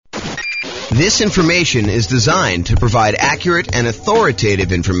This information is designed to provide accurate and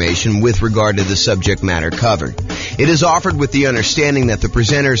authoritative information with regard to the subject matter covered. It is offered with the understanding that the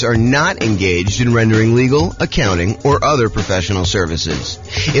presenters are not engaged in rendering legal, accounting, or other professional services.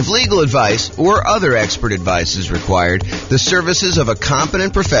 If legal advice or other expert advice is required, the services of a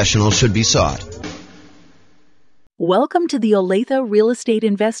competent professional should be sought. Welcome to the Olathe Real Estate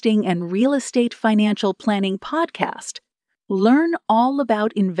Investing and Real Estate Financial Planning podcast. Learn all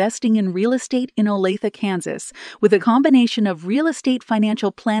about investing in real estate in Olathe, Kansas, with a combination of real estate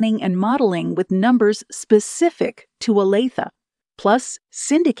financial planning and modeling with numbers specific to Olathe, plus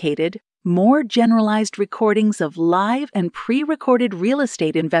syndicated, more generalized recordings of live and pre-recorded real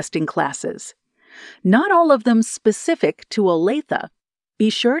estate investing classes. Not all of them specific to Olathe. Be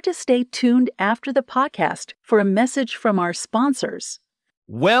sure to stay tuned after the podcast for a message from our sponsors.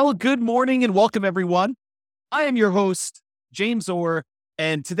 Well, good morning and welcome, everyone. I am your host, James Orr,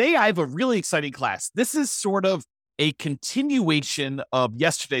 and today I have a really exciting class. This is sort of a continuation of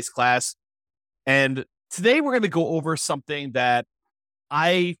yesterday's class, and today we're going to go over something that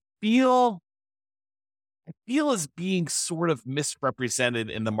I feel is being sort of misrepresented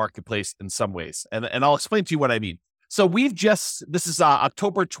in the marketplace in some ways, and I'll explain to you what I mean. So this is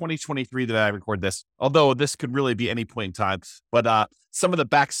October 2023 that I record this, although this could really be any point in time, but some of the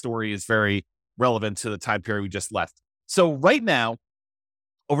backstory is very relevant to the time period we just left. So right now,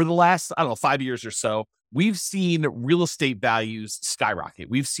 over the last, 5 years or so, we've seen real estate values skyrocket.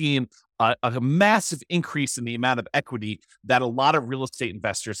 We've seen a massive increase in the amount of equity that a lot of real estate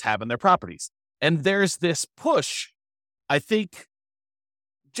investors have in their properties. And there's this push, I think,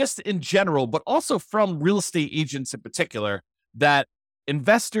 just in general, but also from real estate agents in particular, that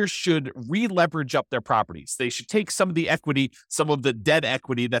investors should re-leverage up their properties. They should take some of the equity, some of the dead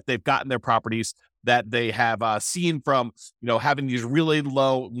equity that they've got in their properties that they have seen from, having these really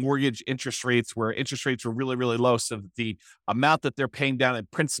low mortgage interest rates where interest rates were really, really low. So that the amount that they're paying down in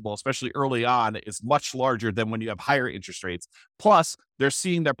principal, especially early on, is much larger than when you have higher interest rates. Plus, they're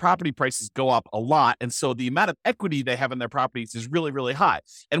seeing their property prices go up a lot. And so the amount of equity they have in their properties is really, really high.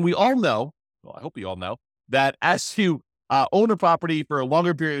 And we all know, well, I hope you all know, that as you own a property for a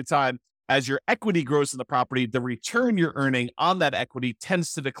longer period of time, as your equity grows in the property, the return you're earning on that equity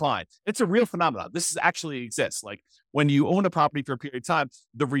tends to decline. It's a real phenomenon. This actually exists. Like when you own a property for a period of time,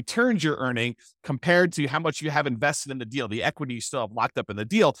 the returns you're earning compared to how much you have invested in the deal, the equity you still have locked up in the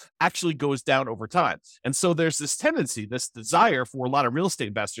deal, actually goes down over time. And so there's this tendency, this desire for a lot of real estate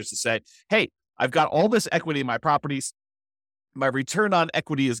investors to say, hey, I've got all this equity in my properties. My return on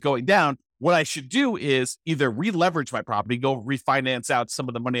equity is going down. What I should do is either re-leverage my property, go refinance out some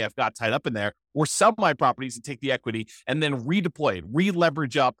of the money I've got tied up in there, or sell my properties and take the equity and then redeploy it,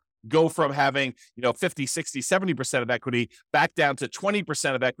 re-leverage up, go from having, 50, 60, 70% of equity back down to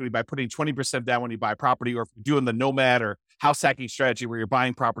 20% of equity by putting 20% down when you buy property, or if you're doing the nomad or house hacking strategy where you're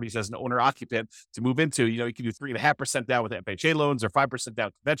buying properties as an owner occupant to move into, you can do 3.5% down with FHA loans or 5%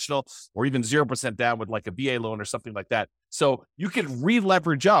 down conventional, or even 0% down with like a VA loan or something like that. So you can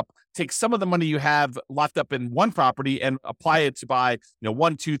re-leverage up, take some of the money you have locked up in one property and apply it to buy,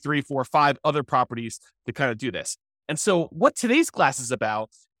 1, 2, 3, 4, 5 other properties to kind of do this. And so what today's class is about,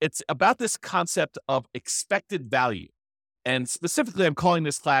 it's about this concept of expected value. And specifically, I'm calling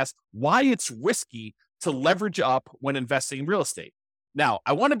this class why it's risky to leverage up when investing in real estate. Now,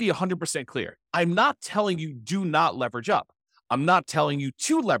 I want to be 100% clear. I'm not telling you do not leverage up. I'm not telling you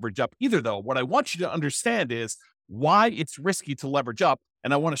to leverage up either, though. What I want you to understand is why it's risky to leverage up.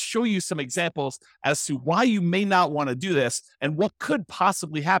 And I want to show you some examples as to why you may not want to do this and what could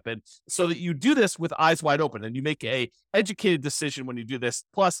possibly happen, so that you do this with eyes wide open and you make a educated decision when you do this.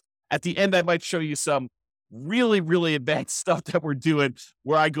 Plus, at the end, I might show you some really, really advanced stuff that we're doing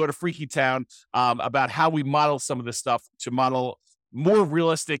where I go to Freaky Town about how we model some of this stuff to model more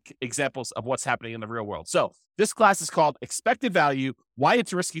realistic examples of what's happening in the real world. So this class is called Expected Value, Why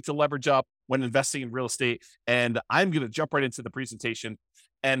It's Risky to Leverage Up when Investing in Real Estate. And I'm going to jump right into the presentation.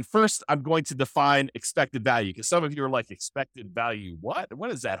 And first, I'm going to define expected value, because some of you are like, expected value, what?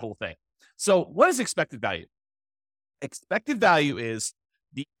 What is that whole thing? So what is expected value? Expected value is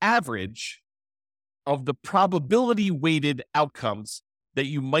the average of the probability weighted outcomes that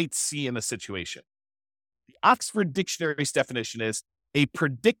you might see in a situation. The Oxford Dictionary's definition is a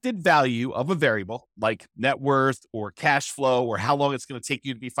predicted value of a variable like net worth or cash flow, or how long it's going to take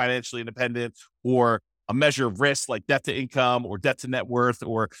you to be financially independent, or a measure of risk like debt to income or debt to net worth,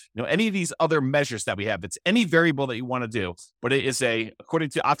 or any of these other measures that we have. It's any variable that you want to do, but it is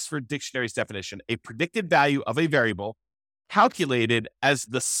according to Oxford Dictionary's definition, a predicted value of a variable calculated as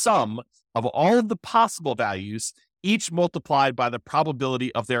the sum of all of the possible values each multiplied by the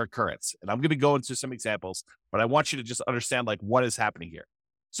probability of their occurrence. And I'm going to go into some examples, but I want you to just understand like what is happening here.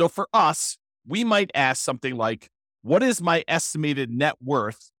 So for us, we might ask something like, what is my estimated net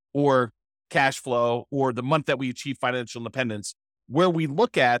worth or cash flow or the month that we achieve financial independence, where we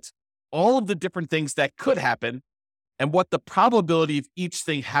look at all of the different things that could happen and what the probability of each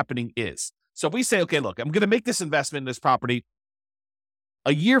thing happening is. So if we say, okay, look, I'm going to make this investment in this property.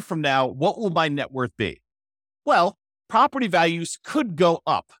 A year from now, what will my net worth be? Well, property values could go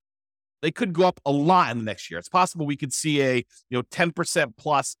up. They could go up a lot in the next year. It's possible we could see a 10%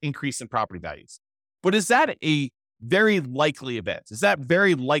 plus increase in property values. But is that a very likely event? Is that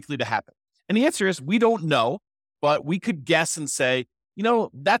very likely to happen? And the answer is we don't know, but we could guess and say,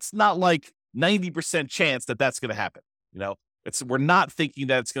 that's not like 90% chance that that's going to happen. We're not thinking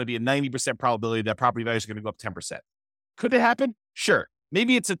that it's going to be a 90% probability that property values are going to go up 10%. Could it happen? Sure.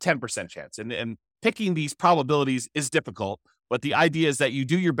 Maybe it's a 10% chance. And picking these probabilities is difficult, but the idea is that you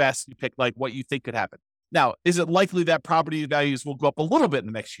do your best. You pick like what you think could happen. Now, is it likely that property values will go up a little bit in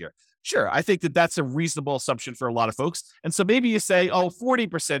the next year? Sure. I think that that's a reasonable assumption for a lot of folks. And so maybe you say,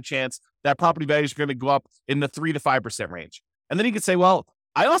 40% chance that property values are going to go up in the 3 to 5% range. And then you could say, well,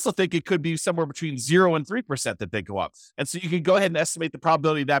 I also think it could be somewhere between 0 and 3% that they go up. And so you can go ahead and estimate the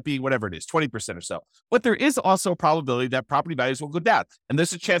probability of that being whatever it is, 20% or so. But there is also a probability that property values will go down. And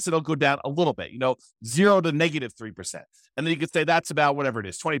there's a chance that it'll go down a little bit, 0 to negative 3%. And then you could say that's about whatever it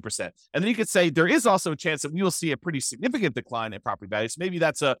is, 20%. And then you could say there is also a chance that we will see a pretty significant decline in property values. Maybe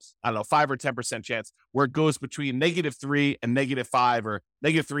that's 5 or 10% chance where it goes between -3 and -5 or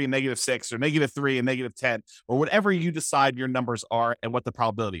 -3 and -6 or -3 and -10 or whatever you decide your numbers are and what the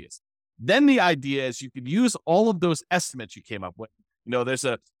probability is. Then the idea is you could use all of those estimates you came up with. There's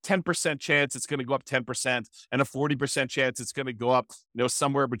a 10% chance it's going to go up 10% and a 40% chance it's going to go up,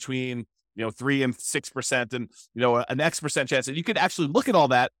 somewhere between 3 and 6% and, an X% chance. And you could actually look at all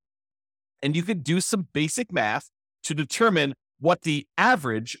that and you could do some basic math to determine what the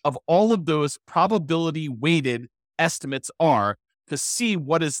average of all of those probability weighted estimates are to see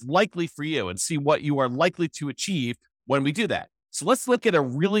what is likely for you and see what you are likely to achieve when we do that. So let's look at a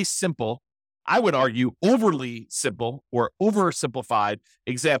really simple, I would argue overly simple or oversimplified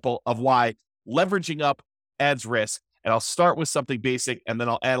example of why leveraging up adds risk. And I'll start with something basic, and then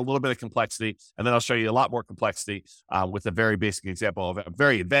I'll add a little bit of complexity, and then I'll show you a lot more complexity with a very basic example of a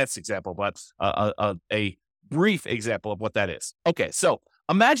very advanced example, but a brief example of what that is. Okay, so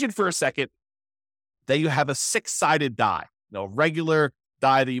imagine for a second that you have a 6-sided die, regular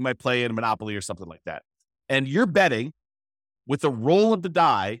die that you might play in Monopoly or something like that. And you're betting with a roll of the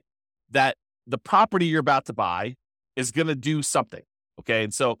die that the property you're about to buy is going to do something. Okay,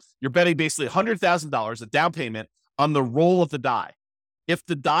 and so you're betting basically $100,000, a down payment, on the roll of the die. If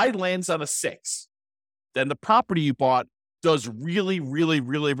the die lands on a 6, then the property you bought does really, really,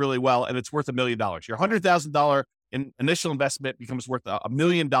 really, really well, and it's worth $1 million. Your $100,000 initial investment becomes worth $1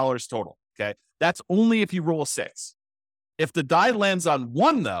 million total. Okay, that's only if you roll a 6. If the die lands on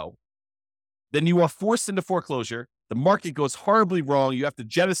 1, though, then you are forced into foreclosure. The market goes horribly wrong. You have to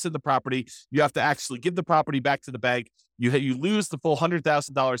jettison the property. You have to actually give the property back to the bank. You lose the full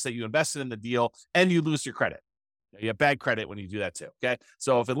 $100,000 that you invested in the deal, and you lose your credit. You have bad credit when you do that too, okay?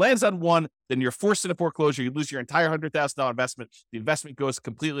 So if it lands on 1, then you're forced into foreclosure. You lose your entire $100,000 investment. The investment goes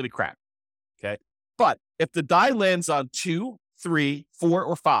completely to crap, okay? But if the die lands on 2, 3, 4,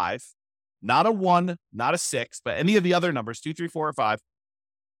 or 5, not a 1, not a 6, but any of the other numbers, 2, 3, 4, or 5,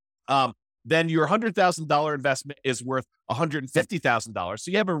 then your $100,000 investment is worth $150,000.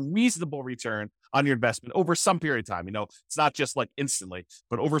 So you have a reasonable return on your investment over some period of time. It's not just like instantly,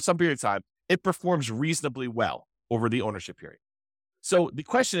 but over some period of time, it performs reasonably well over the ownership period. So the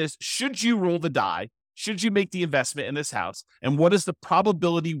question is, should you roll the die? Should you make the investment in this house? And what is the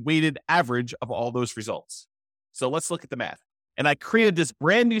probability weighted average of all those results? So let's look at the math. And I created this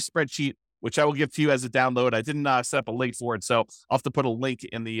brand new spreadsheet, which I will give to you as a download. I didn't set up a link for it, so I'll have to put a link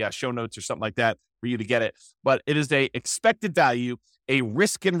in the show notes or something like that for you to get it. But it is a expected value, a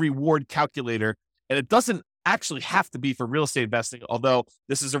risk and reward calculator, and it doesn't actually have to be for real estate investing, although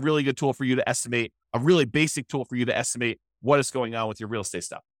this is a really good tool for you to estimate, a really basic tool for you to estimate what is going on with your real estate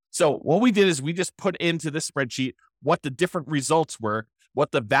stuff. So what we did is we just put into this spreadsheet what the different results were,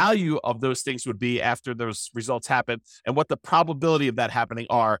 what the value of those things would be after those results happen, and what the probability of that happening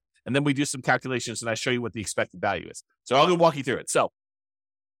are. And then we do some calculations, and I show you what the expected value is. So I'll go walk you through it. So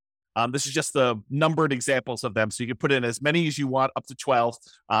this is just the numbered examples of them. So you can put in as many as you want, up to 12.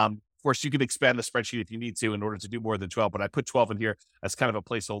 Of course, you can expand the spreadsheet if you need to in order to do more than 12, but I put 12 in here as kind of a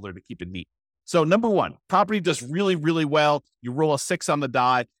placeholder to keep it neat. So number 1, property does really, really well. You roll a 6 on the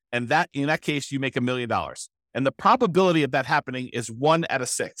die, and in that case, you make $1 million. And the probability of that happening is 1 out of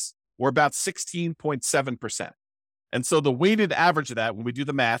 6, or about 16.7%. And so the weighted average of that, when we do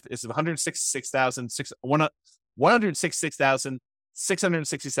the math, is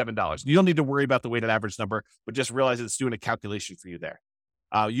 $166,667. You don't need to worry about the weighted average number, but just realize it's doing a calculation for you there.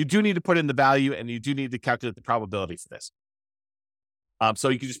 You do need to put in the value, and you do need to calculate the probability for this. So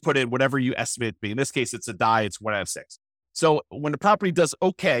you can just put in whatever you estimate it to be. In this case, it's a die. It's 1 out of 6. So when the property does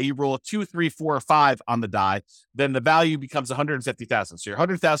okay, you roll a 2, 3, 4, or 5 on the die, then the value becomes $150,000. So your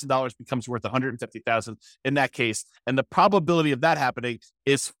 $100,000 becomes worth $150,000 in that case. And the probability of that happening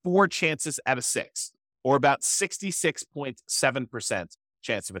is 4 chances out of 6, or about 66.7%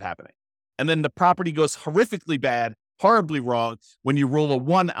 chance of it happening. And then the property goes horrifically bad, horribly wrong, when you roll a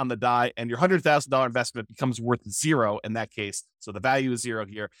 1 on the die, and your $100,000 investment becomes worth 0 in that case. So the value is 0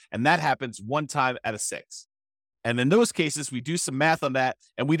 here. And that happens 1 time out of 6. And in those cases, we do some math on that,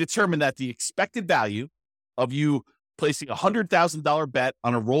 and we determine that the expected value of you placing a $100,000 bet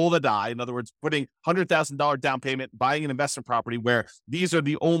on a roll of the die, in other words, putting $100,000 down payment, buying an investment property where these are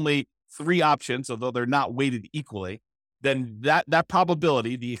the only 3 options, although they're not weighted equally, then that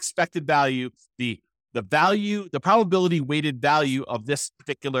probability, the expected value, the probability weighted value of this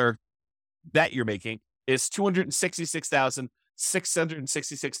particular bet you're making is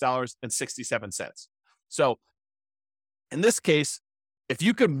 $266,666.67. So in this case, if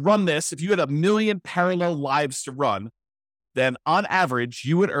you could run this, if you had 1 million parallel lives to run, then on average,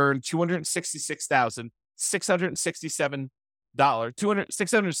 you would earn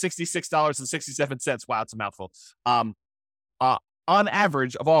 $666,667. Wow, it's a mouthful. On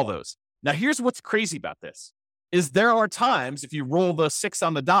average of all those. Now, here's what's crazy about this, is there are times, if you roll the 6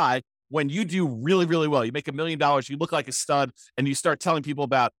 on the die, when you do really, really well, you make $1 million, you look like a stud, and you start telling people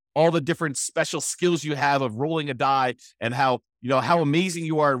about all the different special skills you have of rolling a die and how amazing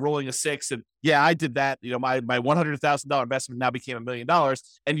you are at rolling a 6. And yeah, I did that. My $100,000 investment now became $1 million,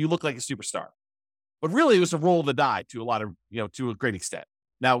 and you look like a superstar. But really, it was a roll of the die to a great extent.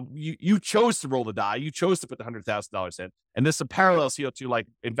 Now, you chose to roll the die. You chose to put the $100,000 in. And this parallels here to like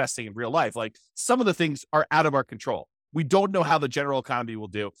investing in real life. Like some of the things are out of our control. We don't know how the general economy will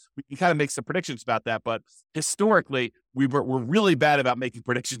do. We can kind of make some predictions about that. But historically, we're really bad about making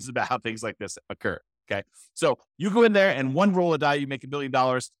predictions about how things like this occur. Okay. So you go in there and one roll of die, you make $1 million.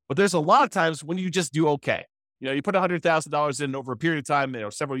 But there's a lot of times when you just do okay. You put $100,000 in over a period of time,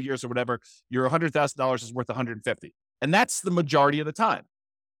 several years or whatever, your $100,000 is worth $150,000. And that's the majority of the time.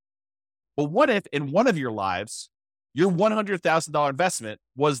 But what if in one of your lives, your $100,000 investment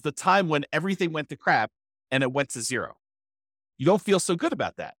was the time when everything went to crap and it went to 0? You don't feel so good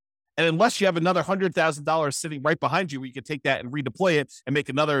about that. And unless you have another $100,000 sitting right behind you where you can take that and redeploy it and make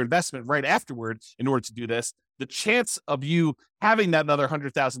another investment right afterward in order to do this, the chance of you having that another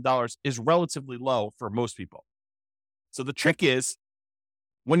 $100,000 is relatively low for most people. So the trick is,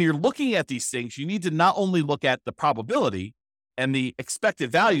 when you're looking at these things, you need to not only look at the probability and the expected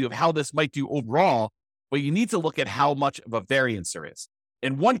value of how this might do overall, but you need to look at how much of a variance there is.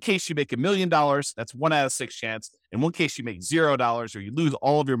 In one case, you make $1 million. That's 1 out of 6 chance. In one case, you make $0 or you lose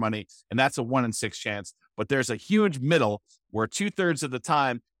all of your money, and that's a 1 in 6 chance. But there's a huge middle where 2/3 of the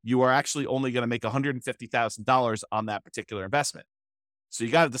time you are actually only going to make $150,000 on that particular investment. So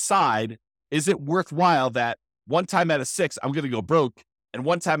you got to decide, is it worthwhile that 1 time out of 6, I'm going to go broke, and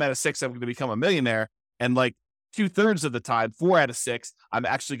 1 time out of 6, I'm going to become a millionaire, and like 2/3 of the time, 4 out of 6, I'm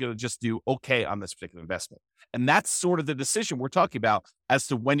actually going to just do okay on this particular investment. And that's sort of the decision we're talking about as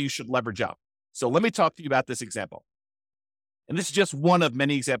to when you should leverage up. So let me talk to you about this example. And this is just one of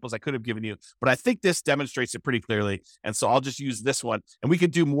many examples I could have given you, but I think this demonstrates it pretty clearly. And so I'll just use this one, and we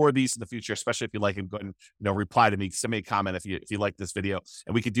could do more of these in the future, especially if you like them. Go ahead and reply to me, send me a comment if you like this video,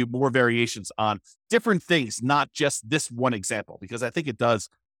 and we could do more variations on different things, not just this one example, because I think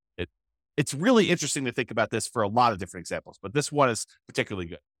it's really interesting to think about this for a lot of different examples, but this one is particularly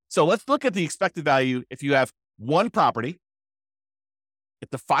good. So let's look at the expected value. If you have one property,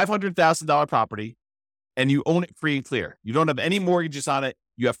 it's a $500,000 property, and you own it free and clear. You don't have any mortgages on it.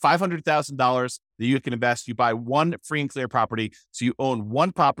 You have $500,000 that you can invest. You buy one free and clear property. So you own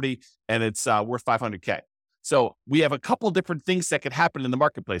one property, and it's worth $500K. So we have a couple different things that could happen in the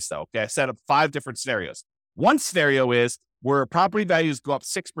marketplace, though. Okay, I set up 5 different scenarios. One scenario is where property values go up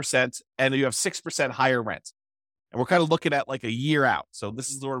 6% and you have 6% higher rent. And we're kind of looking at like a year out. So this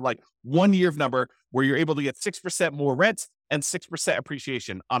is sort of like 1 year of number where you're able to get 6% more rent and 6%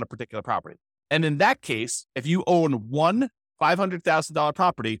 appreciation on a particular property. And in that case, if you own one $500,000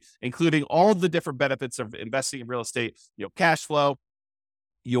 property, including all the different benefits of investing in real estate, cash flow,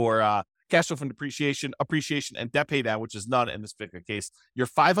 your cash flow from depreciation, appreciation, and debt pay down, which is none in this particular case, your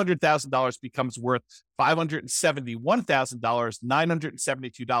 $500,000 becomes worth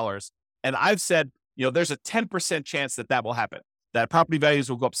 $571,972. And I've said, there's a 10% chance that will happen, that property values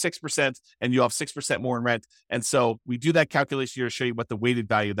will go up 6% and you'll have 6% more in rent. And so we do that calculation here to show you what the weighted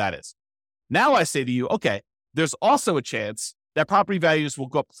value of that is. Now I say to you, okay, there's also a chance that property values will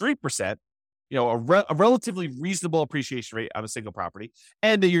go up 3%, a relatively reasonable appreciation rate on a single property,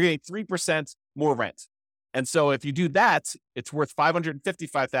 and that you're getting 3% more rent. And so if you do that, it's worth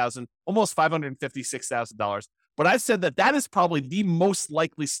 $555,000, almost $556,000. But I've said that is probably the most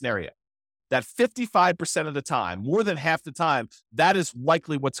likely scenario, that 55% of the time, more than half the time, that is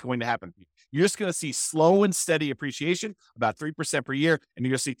likely what's going to happen. You're just going to see slow and steady appreciation, about 3% per year, and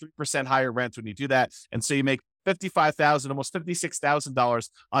you're going to see 3% higher rent when you do that. And so you make $55,000, almost $56,000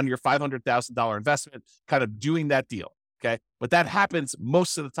 on your $500,000 investment, kind of doing that deal. Okay. But that happens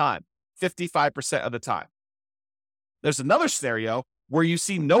most of the time, 55% of the time. There's another scenario where you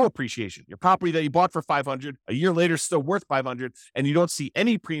see no appreciation. Your property that you bought for $500, a year later, is still worth $500, and you don't see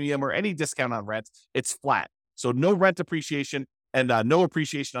any premium or any discount on rent. It's flat. So no rent appreciation and no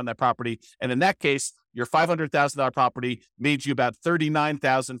appreciation on that property. And in that case, your $500,000 property made you about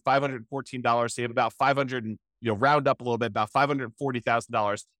 $39,514. So you have about round up a little bit, about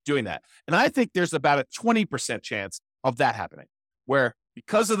 $540,000 doing that. And I think there's about a 20% chance of that happening, where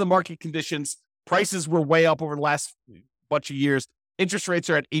because of the market conditions, prices were way up over the last bunch of years. Interest rates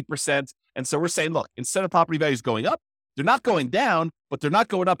are at 8%. And so we're saying, look, instead of property values going up, they're not going down, but they're not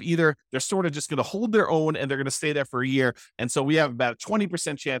going up either. They're sort of just going to hold their own, and they're going to stay there for a year. And so we have about a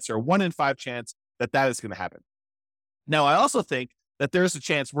 20% chance, or a 1 in 5 chance that is going to happen. Now, I also think that there's a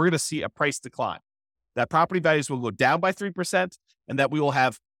chance we're going to see a price decline, that property values will go down by 3%, and that we will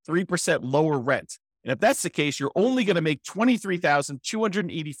have 3% lower rent. And if that's the case, you're only going to make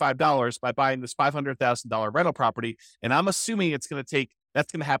 $23,285 by buying this $500,000 rental property. And I'm assuming that's going to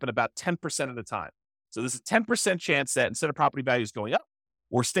happen about 10% of the time. So there's a 10% chance that instead of property values going up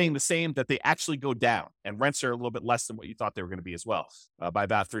or staying the same, that they actually go down, and rents are a little bit less than what you thought they were going to be as well, by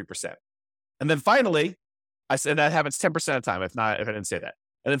about 3%. And then finally, I said that happens 10% of the time, if I didn't say that.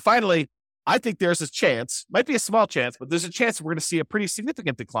 And then finally, I think there's a chance, might be a small chance, but there's a chance we're going to see a pretty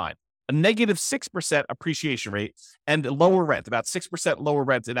significant decline, a negative 6% appreciation rate and lower rent, about 6% lower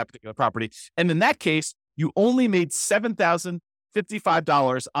rent in that particular property. And in that case, you only made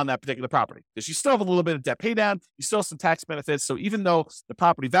 $7,055 on that particular property, because you still have a little bit of debt pay down, you still have some tax benefits. So even though the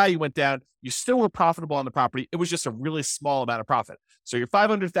property value went down, you still were profitable on the property. It was just a really small amount of profit. So your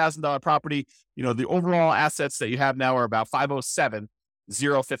 $500,000 property, the overall assets that you have now are about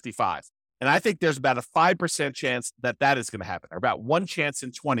 $507,055. And I think there's about a 5% chance that is going to happen, or about 1 chance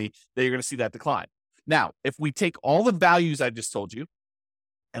in 20 that you're going to see that decline. Now, if we take all the values I just told you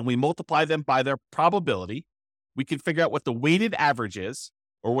and we multiply them by their probability, we can figure out what the weighted average is,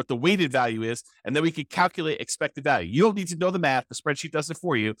 or what the weighted value is, and then we can calculate expected value. You don't need to know the math. The spreadsheet does it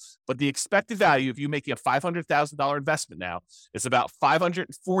for you. But the expected value, if you're making a $500,000 investment now, is about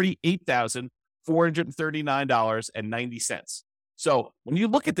 $548,439.90. So when you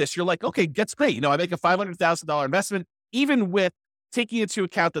look at this, you're like, okay, that's great. I make a $500,000 investment, even with taking into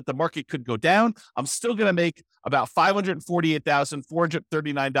account that the market could go down, I'm still going to make about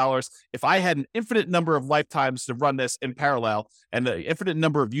 $548,439. If I had an infinite number of lifetimes to run this in parallel, and the infinite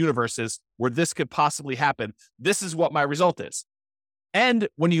number of universes where this could possibly happen, this is what my result is. And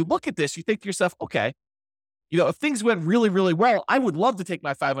when you look at this, you think to yourself, okay, if things went really, really well, I would love to take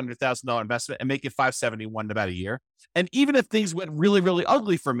my $500,000 investment and make it $571 in about a year. And even if things went really, really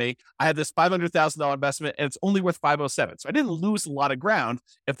ugly for me, I had this $500,000 investment and it's only worth $507. So I didn't lose a lot of ground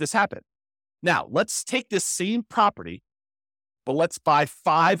if this happened. Now, let's take this same property, but let's buy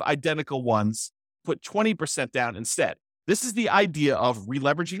 5 identical ones, put 20% down instead. This is the idea of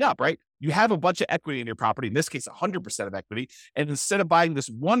releveraging up, right? You have a bunch of equity in your property, in this case, 100% of equity. And instead of buying this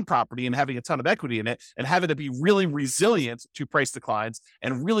one property and having a ton of equity in it and having to be really resilient to price declines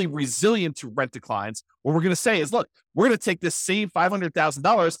and really resilient to rent declines, what we're going to say is, look, we're going to take this same $500,000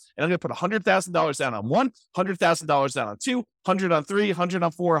 and I'm going to put $100,000 down on 1, $100,000 down on 2, 100 on 3, 100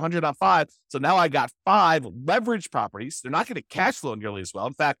 on 4, 100 on 5. So now I got 5 leverage properties. They're not going to cash flow nearly as well.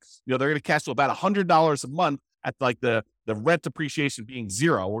 In fact, they're going to cash flow about $100 a month at like the rent depreciation being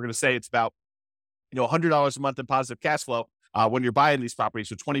 0. We're going to say it's about, $100 a month in positive cash flow when you're buying these properties,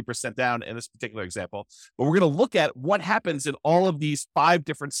 so 20% down in this particular example. But we're going to look at what happens in all of these 5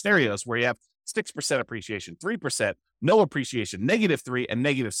 different scenarios where you have 6% appreciation, 3%, no appreciation, -3, and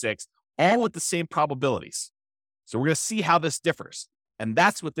 -6, all with the same probabilities. So we're going to see how this differs. And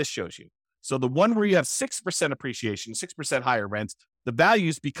that's what this shows you. So the one where you have 6% appreciation, 6% higher rent, the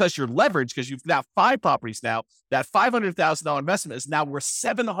values, because you're leveraged, because you've got 5 properties now, that $500,000 investment is now worth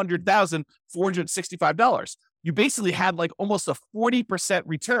 $700,465. You basically had like almost a 40%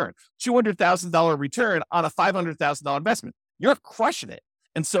 return, $200,000 return on a $500,000 investment. You're crushing it.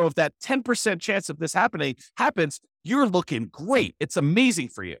 And so if that 10% chance of this happens, you're looking great. It's amazing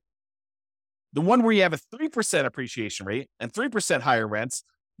for you. The one where you have a 3% appreciation rate and 3% higher rents,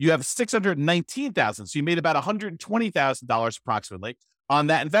 you have $619,000. So you made about $120,000 approximately on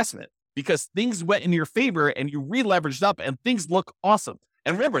that investment because things went in your favor and you re-leveraged up and things look awesome.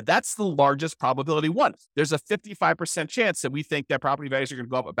 And remember, that's the largest probability one. There's a 55% chance that we think that property values are going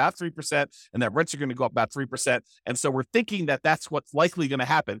to go up about 3% and that rents are going to go up about 3%. And so we're thinking that that's what's likely going to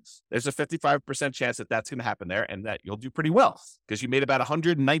happen. There's a 55% chance that that's going to happen there and that you'll do pretty well because you made about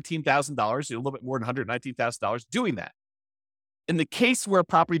 $119,000, a little bit more than $119,000 doing that. In the case where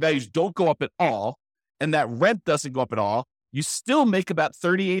property values don't go up at all and that rent doesn't go up at all, you still make about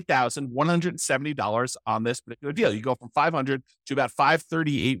 $38,170 on this particular deal. You go from $500 to about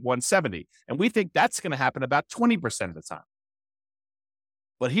 $538,170. And we think that's going to happen about 20% of the time.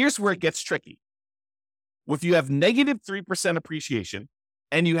 But here's where it gets tricky. If you have negative 3% appreciation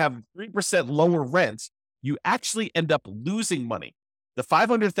and you have 3% lower rent, you actually end up losing money. The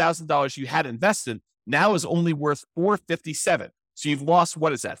 $500,000 you had invested now is only worth $457,000. So you've lost,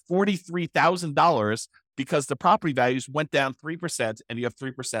 what is that? $43,000 because the property values went down 3% and you have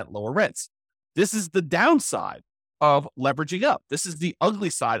 3% lower rents. This is the downside of leveraging up. This is the ugly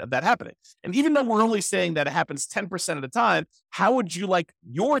side of that happening. And even though we're only saying that it happens 10% of the time, how would you like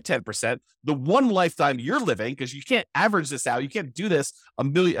your 10%, the one lifetime you're living, because you can't average this out. You can't do this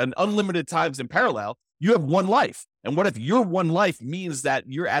unlimited times in parallel. You have one life. And what if your one life means that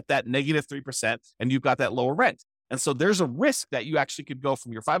you're at that negative 3% and you've got that lower rent? And so there's a risk that you actually could go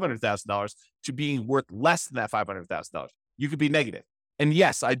from your $500,000 to being worth less than that $500,000. You could be negative. And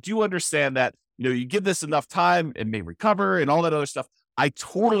yes, I do understand that, you give this enough time, it may recover and all that other stuff. I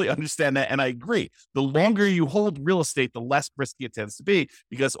totally understand that. And I agree. The longer you hold real estate, the less risky it tends to be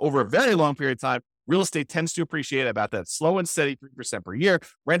because over a very long period of time, real estate tends to appreciate about that slow and steady 3% per year.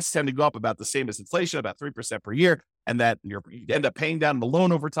 Rents tend to go up about the same as inflation, about 3% per year. And that you end up paying down the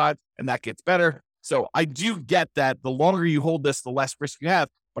loan over time and that gets better. So I do get that the longer you hold this, the less risk you have,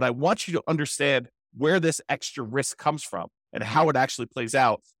 but I want you to understand where this extra risk comes from and how it actually plays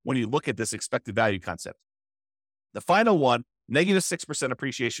out when you look at this expected value concept. The final one, negative 6%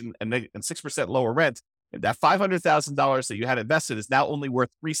 appreciation and 6% lower rent, and that $500,000 that you had invested is now only worth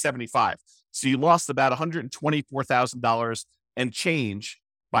 $375,000. So you lost about $124,000 and change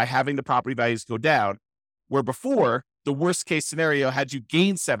by having the property values go down, where before, the worst case scenario had you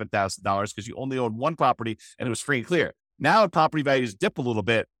gain $7,000 because you only owned one property and it was free and clear. Now property values dip a little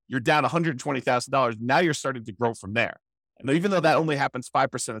bit. You're down $120,000. Now you're starting to grow from there. And even though that only happens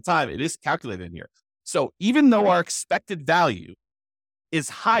 5% of the time, it is calculated in here. So even though our expected value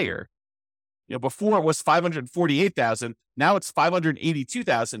is higher, before it was $548,000, now it's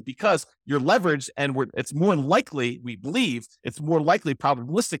 $582,000 because you're leveraged and it's more likely, we believe, it's more likely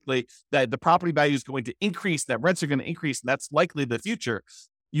probabilistically that the property value is going to increase, that rents are going to increase, and that's likely the future.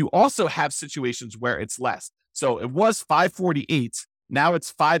 You also have situations where it's less. So it was $548, now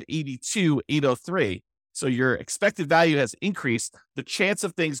it's $582,803. So your expected value has increased. The chance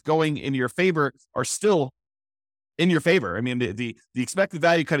of things going in your favor are still in your favor. I mean, the expected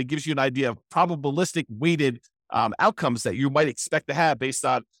value kind of gives you an idea of probabilistic weighted outcomes that you might expect to have based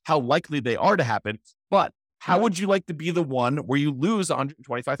on how likely they are to happen. But how would you like to be the one where you lose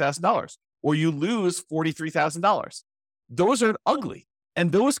 $125,000 or you lose $43,000? Those are ugly.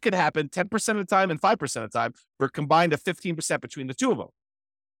 And those could happen 10% of the time and 5% of the time for combined of 15% between the two of them.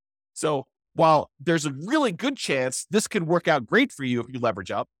 So while there's a really good chance this could work out great for you if you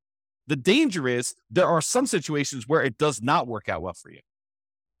leverage up, the danger is there are some situations where it does not work out well for you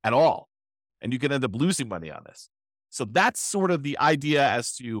at all. And you can end up losing money on this. So that's sort of the idea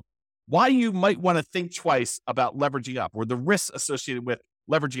as to why you might want to think twice about leveraging up or the risks associated with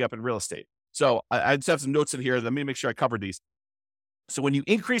leveraging up in real estate. So I just have some notes in here. Let me make sure I cover these. So when you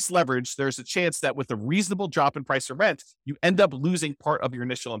increase leverage, there's a chance that with a reasonable drop in price of rent, you end up losing part of your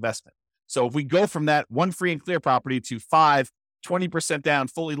initial investment. So if we go from that one free and clear property to 20% down,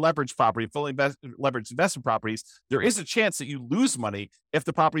 fully leveraged property, leveraged investment properties, there is a chance that you lose money if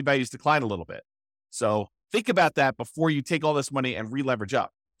the property values decline a little bit. So think about that before you take all this money and re-leverage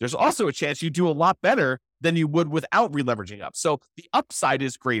up. There's also a chance you do a lot better than you would without re-leveraging up. So the upside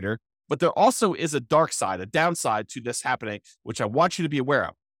is greater, but there also is a dark side, a downside to this happening, which I want you to be aware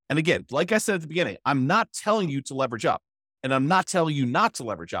of. And again, like I said at the beginning, I'm not telling you to leverage up and I'm not telling you not to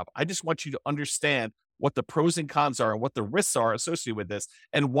leverage up. I just want you to understand what the pros and cons are and what the risks are associated with this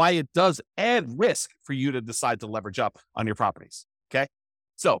and why it does add risk for you to decide to leverage up on your properties. Okay.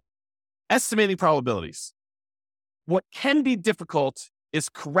 So estimating probabilities. What can be difficult is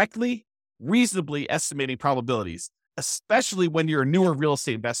correctly, reasonably estimating probabilities, especially when you're a newer real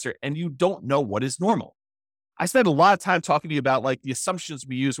estate investor and you don't know what is normal. I spend a lot of time talking to you about like the assumptions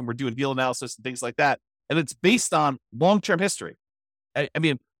we use when we're doing deal analysis and things like that. And it's based on long-term history. I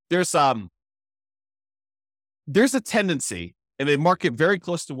mean, there's a tendency in a market very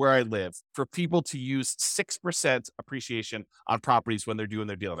close to where I live for people to use 6% appreciation on properties when they're doing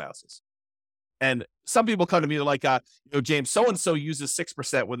their deal analysis. And some people come to me like, James, so-and-so uses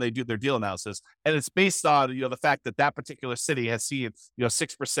 6% when they do their deal analysis. And it's based on, the fact that that particular city has seen,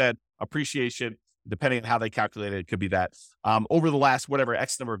 6% appreciation, depending on how they calculate it. It could be that over the last, whatever,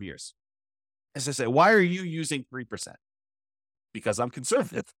 X number of years. As I say, why are you using 3%? Because I'm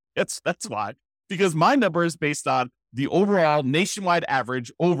conservative. That's why. Because my number is based on the overall nationwide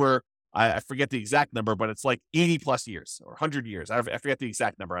average over, I forget the exact number, but it's like 80 plus years or 100 years. I forget the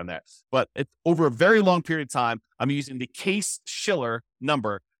exact number on that. But it's over a very long period of time. I'm using the Case-Shiller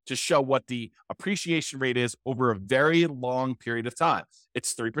number to show what the appreciation rate is over a very long period of time.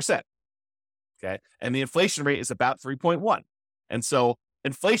 It's 3%. Okay. And the inflation rate is about 3.1. And so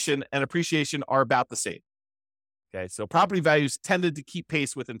inflation and appreciation are about the same. Okay. So property values tended to keep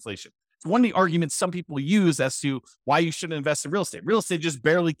pace with inflation. It's one of the arguments some people use as to why you shouldn't invest in real estate. Real estate just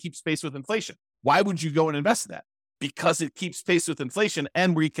barely keeps pace with inflation. Why would you go and invest in that? Because it keeps pace with inflation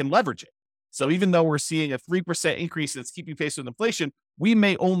and we can leverage it. So even though we're seeing a 3% increase that's keeping pace with inflation, we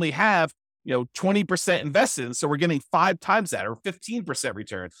may only have 20% invested in. So we're getting 5 times that or 15%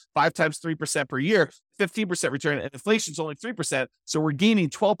 return, 5 times 3% per year, 15% return, and inflation's only 3%. So we're gaining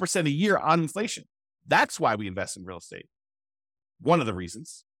 12% a year on inflation. That's why we invest in real estate. One of the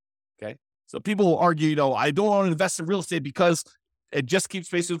reasons. Okay. So people will argue, I don't want to invest in real estate because it just keeps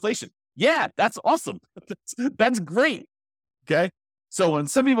pace with inflation. Yeah, that's awesome. That's great. Okay. So when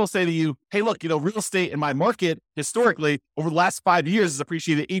some people say to you, hey, look, real estate in my market historically over the last 5 years has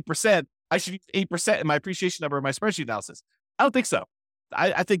appreciated 8%. I should use 8% in my appreciation number in my spreadsheet analysis. I don't think so.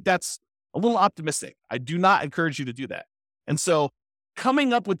 I think that's a little optimistic. I do not encourage you to do that. And so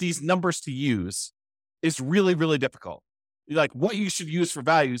coming up with these numbers to use is really, really difficult. Like what you should use for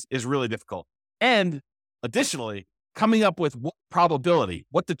values is really difficult. And additionally, coming up with what probability,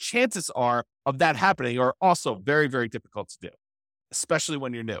 what the chances are of that happening are also very, very difficult to do, especially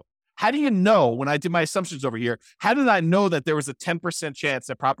when you're new. How do you know, when I did my assumptions over here, how did I know that there was a 10% chance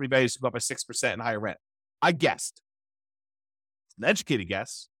that property values would go up by 6% and higher rent? I guessed. It's an educated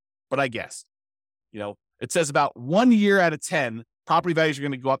guess, but I guessed. It says about 1 year out of 10, property values are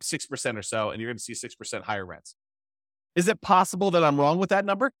going to go up 6% or so, and you're going to see 6% higher rents. Is it possible that I'm wrong with that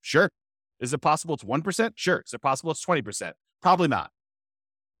number? Sure. Is it possible it's 1%? Sure. Is it possible it's 20%? Probably not.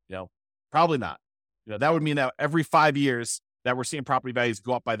 Probably not. That would mean that every 5 years that we're seeing property values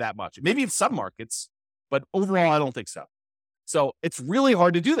go up by that much. Maybe in some markets, but overall, I don't think so. So it's really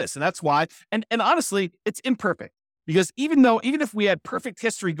hard to do this. And that's why, and honestly, it's imperfect because even if we had perfect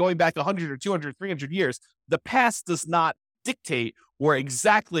history going back 100 or 200, 300 years, the past does not dictate or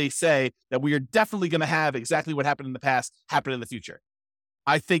exactly say that we are definitely going to have exactly what happened in the past happen in the future.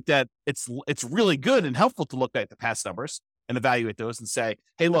 I think that it's really good and helpful to look at the past numbers and evaluate those and say,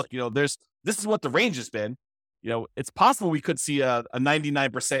 hey, look, this is what the range has been. It's possible we could see a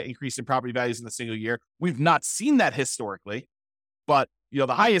 99% increase in property values in a single year. We've not seen that historically, but the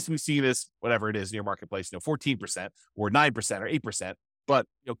highest we've seen is whatever it is in your marketplace, 14% or 9% or 8%. But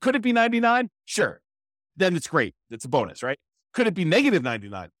could it be 99? Sure. Then it's great. It's a bonus, right? Could it be negative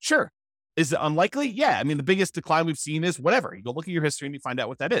 99? Sure. Is it unlikely? Yeah. I mean, the biggest decline we've seen is whatever. You go look at your history and you find out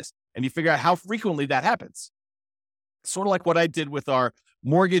what that is, and you figure out how frequently that happens. Sort of like what I did with our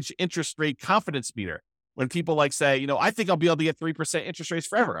mortgage interest rate confidence meter. When people say, I think I'll be able to get 3% interest rates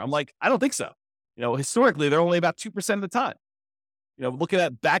forever. I'm like, I don't think so. Historically, they're only about 2% of the time. Looking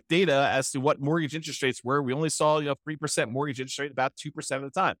at back data as to what mortgage interest rates were, we only saw, 3% mortgage interest rate about 2% of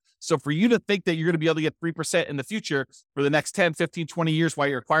the time. So for you to think that you're going to be able to get 3% in the future for the next 10, 15, 20 years while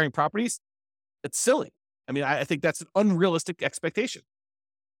you're acquiring properties, it's silly. I mean, I think that's an unrealistic expectation.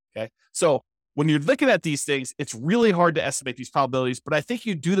 Okay. So when you're looking at these things, it's really hard to estimate these probabilities, but I think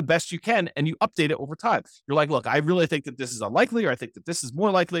you do the best you can and you update it over time. You're like, look, I really think that this is unlikely, or I think that this is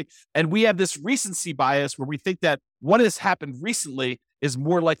more likely. And we have this recency bias where we think that what has happened recently is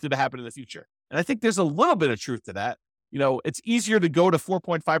more likely to happen in the future. And I think there's a little bit of truth to that. It's easier to go to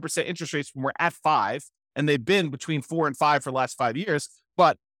 4.5% interest rates when we're at 5, and they've been between 4 and 5 for the last 5 years.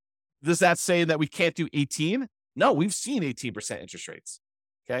 But does that say that we can't do 18? No, we've seen 18% interest rates.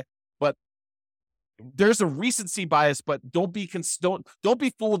 Okay. But there's a recency bias, but don't be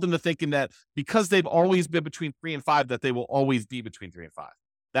fooled into thinking that because they've always been between 3 and 5, that they will always be between 3 and 5.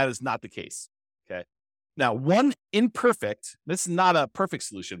 That is not the case. Okay. Now, this is not a perfect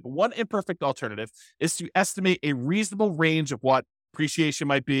solution, but one imperfect alternative is to estimate a reasonable range of what appreciation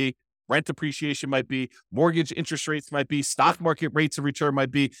might be, rent appreciation might be, mortgage interest rates might be, stock market rates of return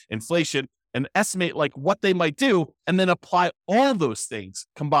might be, inflation, and estimate like what they might do, and then apply all those things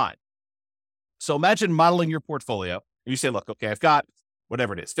combined. So imagine modeling your portfolio, and you say, look, okay, I've got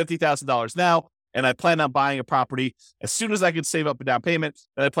whatever it is, $50,000 now, and I plan on buying a property as soon as I can save up a down payment.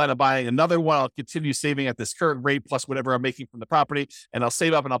 And I plan on buying another one. I'll continue saving at this current rate plus whatever I'm making from the property. And I'll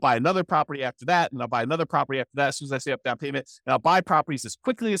save up and I'll buy another property after that. And I'll buy another property after that as soon as I save up down payment. And I'll buy properties as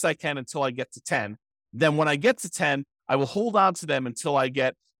quickly as I can until I get to 10. Then when I get to 10, I will hold on to them until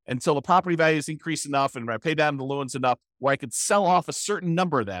the property values increase enough and I pay down the loans enough where I could sell off a certain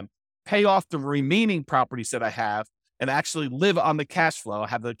number of them, pay off the remaining properties that I have, and actually live on the cash flow,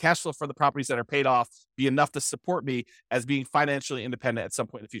 have the cash flow for the properties that are paid off be enough to support me as being financially independent at some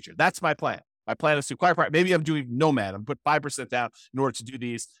point in the future. That's my plan. My plan is to acquire property. Maybe I'm doing Nomad. I'm put 5% down in order to do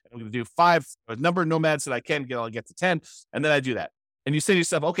these. I'm going to do a number of Nomads that I can get. I'll get to 10, and then I do that. And you say to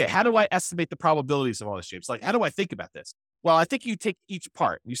yourself, okay, how do I estimate the probabilities of all this, James? Like, how do I think about this? Well, I think you take each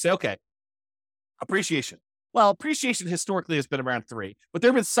part and you say, okay, appreciation. Well, appreciation historically has been around 3, but there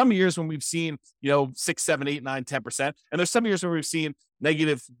have been some years when we've seen, 6, 7, 8, 9, 10%. And there's some years where we've seen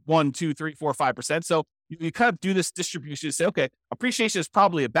negative 1, 2, 3, 4, 5%. So you kind of do this distribution and say, okay, appreciation is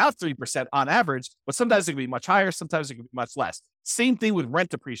probably about 3% on average, but sometimes it can be much higher. Sometimes it can be much less. Same thing with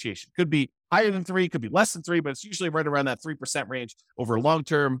rent appreciation. Could be higher than 3, could be less than 3, but it's usually right around that 3% range over a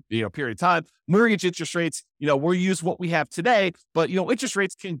long-term, period of time. Mortgage interest rates, we'll use what we have today, but, interest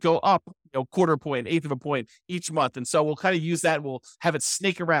rates can go up, quarter point, eighth of a point each month. And so we'll kind of use that. We'll have it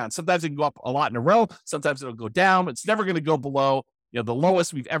snake around. Sometimes it can go up a lot in a row. Sometimes it'll go down. It's never going to go below, the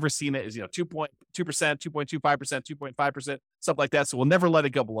lowest we've ever seen it is, 2.2%, 2.25%, 2.5%, something like that. So we'll never let it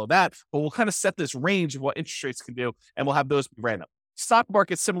go below that, but we'll kind of set this range of what interest rates can do, and we'll have those be random. Stock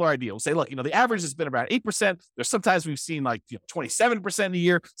market, similar idea. We'll say, look, the average has been around 8%. There's sometimes we've seen 27% a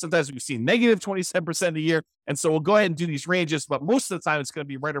year. Sometimes we've seen negative 27% a year. And so we'll go ahead and do these ranges, but most of the time it's going to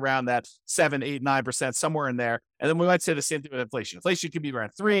be right around that 7, 8, 9%, somewhere in there. And then we might say the same thing with inflation. Inflation can be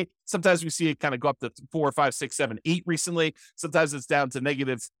around 3. Sometimes we see it kind of go up to 4, 5, 6, 7, 8 recently. Sometimes it's down to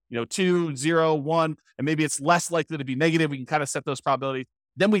negative, 2, 0, 1, and maybe it's less likely to be negative. We can kind of set those probabilities.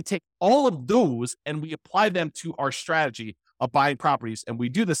 Then we take all of those and we apply them to our strategy of buying properties. And we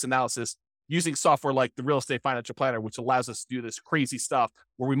do this analysis using software like the Real Estate Financial Planner, which allows us to do this crazy stuff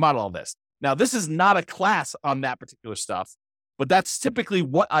where we model all this. Now, this is not a class on that particular stuff, but that's typically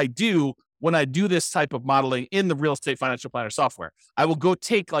what I do when I do this type of modeling in the Real Estate Financial Planner software. I will go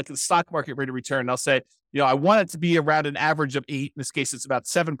take like the stock market rate of return, and I'll say, I want it to be around an average of 8. In this case, it's about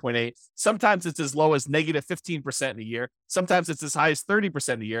 7.8. Sometimes it's as low as negative 15% in a year. Sometimes it's as high as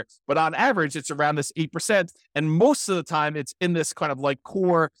 30% a year. But on average, it's around this 8%. And most of the time, it's in this kind of like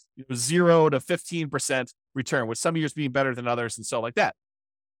core 0 to 15% return, with some years being better than others and so like that.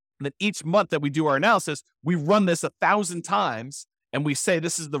 And then each month that we do our analysis, we run this 1,000 times. And we say,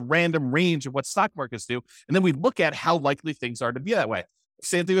 this is the random range of what stock markets do. And then we look at how likely things are to be that way.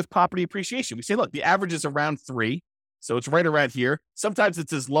 Same thing with property appreciation. We say, look, the average is around 3. So it's right around here. Sometimes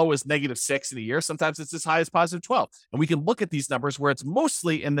it's as low as negative 6 in a year. Sometimes it's as high as positive 12. And we can look at these numbers where it's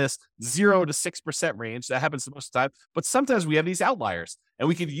mostly in this 0 to 6% range. That happens most of the time. But sometimes we have these outliers. And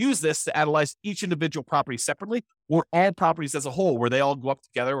we could use this to analyze each individual property separately, or all properties as a whole, where they all go up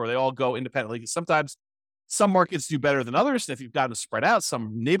together or they all go independently. Because sometimes some markets do better than others. And if you've got them spread out,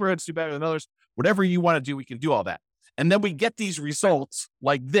 some neighborhoods do better than others. Whatever you want to do, we can do all that. And then we get these results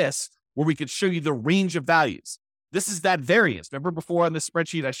like this, where we could show you the range of values. This is that variance. Remember before on this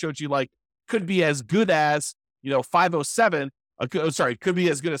spreadsheet, I showed you could be as good as, 507. Could be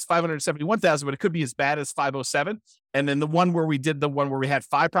as good as 571,000, but it could be as bad as 507. And then the one where we had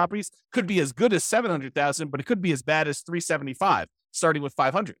 5 properties could be as good as 700,000, but it could be as bad as 375, starting with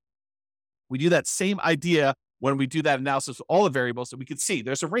 500. We do that same idea when we do that analysis of all the variables, that we can see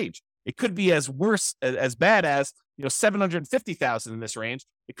there's a range. It could be as bad as 750,000 in this range.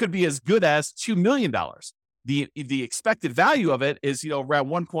 It could be as good as $2 million. The expected value of it is around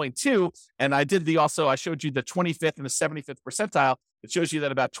 1.2. And I showed you the 25th and the 75th percentile. It shows you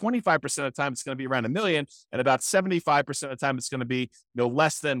that about 25% of the time it's going to be around $1 million, and about 75% of the time it's going to be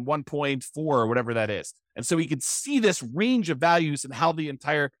less than 1.4 or whatever that is. And so we can see this range of values and how the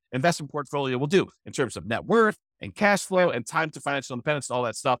entire investment portfolio will do in terms of net worth and cash flow and time to financial independence and all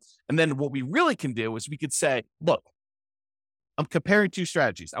that stuff. And then what we really can do is we could say, look, I'm comparing two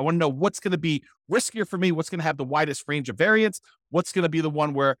strategies. I want to know what's going to be riskier for me, what's going to have the widest range of variance, what's going to be the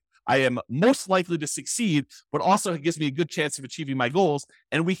one where I am most likely to succeed, but also gives me a good chance of achieving my goals.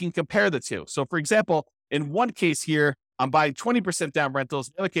 And we can compare the two. So for example, in one case here, I'm buying 20% down rentals.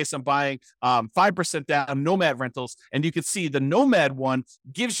 In the other case, I'm buying 5% down Nomad rentals. And you can see the Nomad one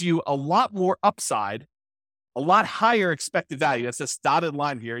gives you a lot more upside, a lot higher expected value. That's this dotted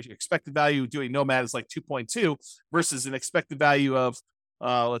line here. Your expected value doing Nomad is like 2.2 versus an expected value of,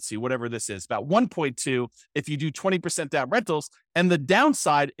 let's see, whatever this is, about 1.2 if you do 20% down rentals. And the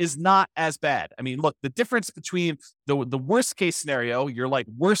downside is not as bad. I mean, look, the difference between the worst case scenario, your like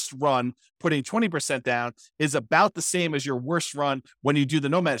worst run putting 20% down, is about the same as your worst run when you do the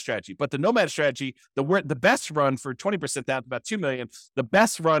Nomad strategy. But the Nomad strategy, the best run for 20% down is about 2 million. The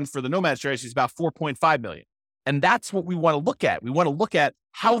best run for the Nomad strategy is about 4.5 million. And that's what we want to look at. We want to look at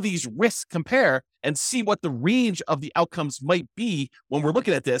how these risks compare and see what the range of the outcomes might be when we're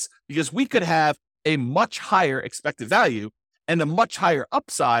looking at this, because we could have a much higher expected value and a much higher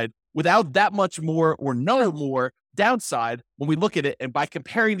upside without that much more or no more downside when we look at it. And by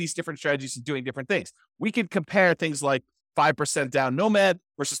comparing these different strategies and doing different things, we can compare things like 5% down Nomad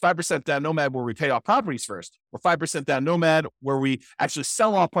versus 5% down Nomad where we pay off properties first, or 5% down Nomad where we actually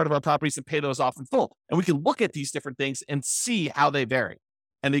sell off part of our properties and pay those off in full. And we can look at these different things and see how they vary.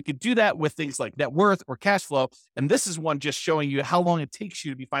 And they could do that with things like net worth or cash flow. And this is one just showing you how long it takes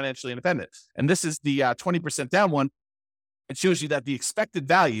you to be financially independent. And this is the 20% down one. It shows you that the expected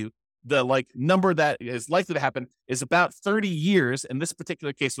value, the like number that is likely to happen, is about 30 years in this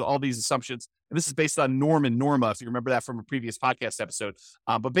particular case with all these assumptions. And this is based on Norm and Norma, if you remember that from a previous podcast episode.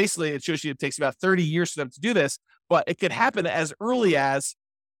 But basically, it shows you it takes about 30 years for them to do this, but it could happen as early as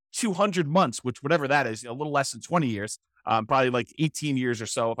 200 months, which whatever that is, a little less than 20 years, probably like 18 years or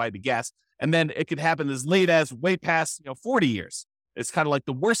so, if I had to guess. And then it could happen as late as way past 40 years. It's kind of like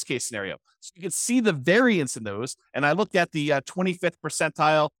the worst case scenario. So you can see the variance in those. And I looked at the 25th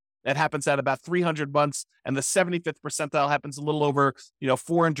percentile. That happens at about 300 months, and the 75th percentile happens a little over,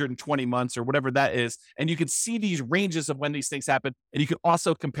 420 months or whatever that is. And you can see these ranges of when these things happen, and you can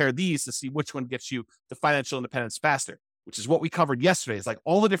also compare these to see which one gets you to financial independence faster, which is what we covered yesterday. It's like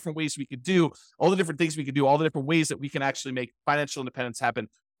all the different ways we could do, all the different things we could do, all the different ways that we can actually make financial independence happen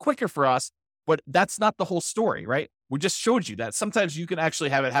quicker for us. But that's not the whole story, right? We just showed you that sometimes you can actually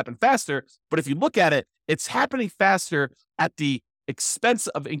have it happen faster, but if you look at it, it's happening faster at the expense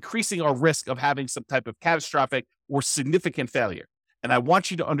of increasing our risk of having some type of catastrophic or significant failure. And I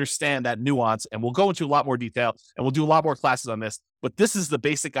want you to understand that nuance, and we'll go into a lot more detail and we'll do a lot more classes on this, but this is the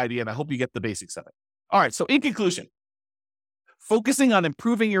basic idea, and I hope you get the basics of it. All right. So in conclusion, focusing on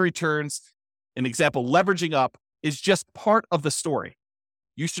improving your returns, an example, leveraging up, is just part of the story.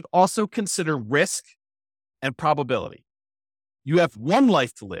 You should also consider risk and probability. You have one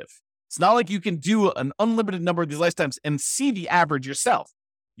life to live. It's not like you can do an unlimited number of these lifetimes and see the average yourself.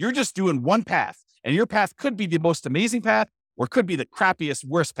 You're just doing one path, and your path could be the most amazing path or could be the crappiest,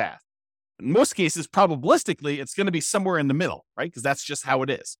 worst path. In most cases, probabilistically, it's going to be somewhere in the middle, right? Because that's just how it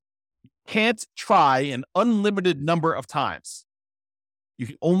is. You can't try an unlimited number of times. You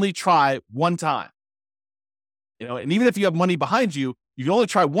can only try one time. And even if you have money behind you, you can only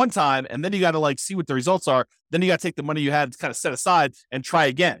try one time, and then you got to see what the results are. Then you got to take the money you had kind of set aside and try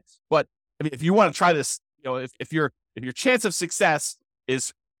again. But I mean, if you want to try this, if your chance of success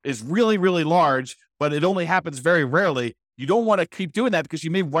is really, really large, but it only happens very rarely, you don't want to keep doing that because you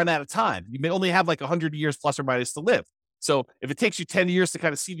may run out of time. You may only have 100 years plus or minus to live. So if it takes you 10 years to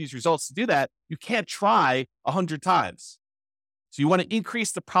kind of see these results to do that, you can't try 100 times. So you want to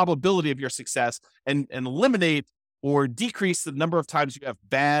increase the probability of your success and eliminate or decrease the number of times you have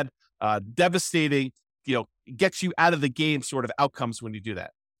bad, devastating, gets you out of the game sort of outcomes when you do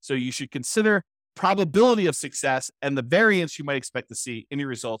that. So you should consider probability of success and the variance you might expect to see in your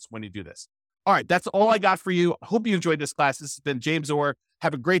results when you do this. All right, that's all I got for you. I hope you enjoyed this class. This has been James Orr.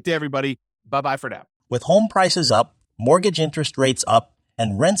 Have a great day, everybody. Bye-bye for now. With home prices up, mortgage interest rates up,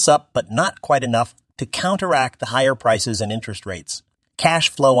 and rents up but not quite enough to counteract the higher prices and interest rates, cash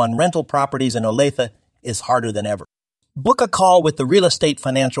flow on rental properties in Olathe is harder than ever. Book a call with the Real Estate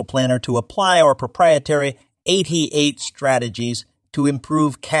Financial Planner to apply our proprietary 88 strategies to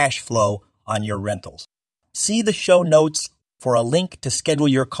improve cash flow on your rentals. See the show notes for a link to schedule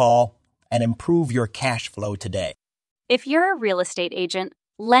your call and improve your cash flow today. If you're a real estate agent,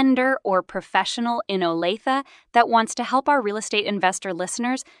 lender, or professional in Olathe that wants to help our real estate investor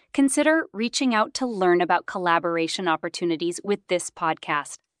listeners, consider reaching out to learn about collaboration opportunities with this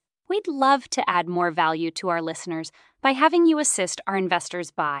podcast. We'd love to add more value to our listeners by having you assist our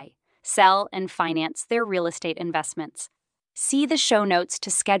investors buy, sell, and finance their real estate investments. See the show notes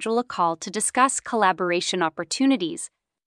to schedule a call to discuss collaboration opportunities.